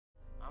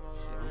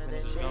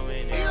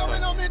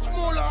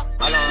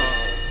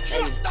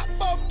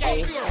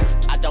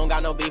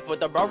got no beef with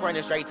the bro,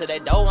 running straight to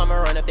that dough, I'ma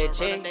run up that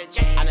check.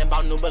 I done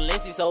bought new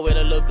Balenci, so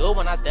it'll look good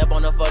when I step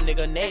on a fuck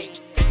nigga neck.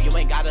 You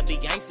ain't gotta be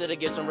gangster to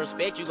get some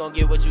respect, you gon'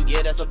 get what you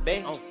get, that's a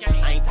bet.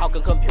 I ain't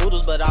talking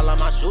computers, but all of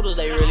my shooters,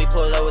 they really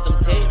pull up with them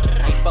tech.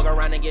 I ain't fuck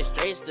around and get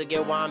stretched to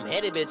get where I'm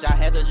headed, bitch, I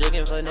had the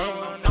jigging for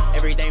that.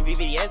 Everything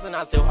VVS and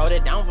I still hold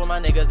it down for my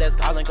niggas that's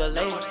calling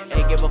collect.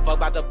 Ain't give a fuck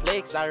about the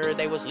flicks, I heard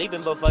they was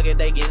sleeping, but fuck it,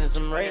 they getting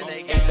some rest.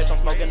 Hey, bitch, I'm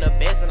smoking the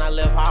best and I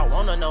live how I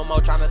wanna, no more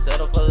tryna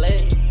settle for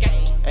less.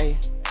 Hey,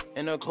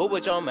 in the coupe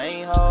with your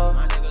main hoe.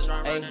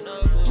 Ay,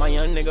 my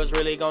young niggas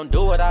really gon'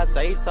 do what I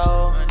say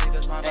so.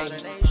 Ay,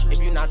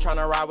 if you not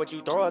tryna ride what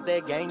you throw up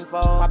that gang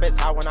for. Pop it's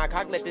hot when I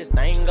cock, let this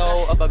thing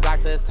go. Up a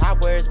Glock to the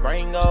top where his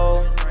brain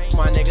go.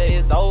 My nigga,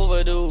 it's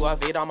overdue. I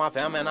feed all my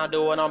fam and I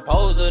do what I'm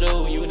supposed to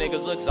do. You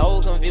niggas look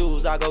so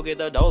confused. I go get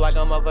the dough like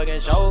I'm a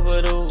fucking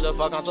chauffeur do. The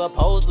fuck I'm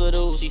supposed to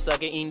do? She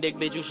suckin' eating dick,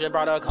 bitch, you should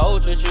brought a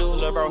coach with you.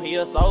 Lil' bro, he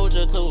a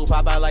soldier too.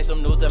 Pop out like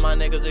some nudes and my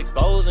niggas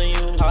exposing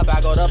you. Pop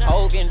out, go to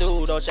poking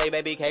dude. O'Shea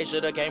baby K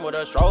shoulda came with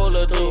a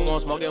stroller too.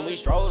 Won't smoke and we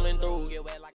strolling through. Get wet like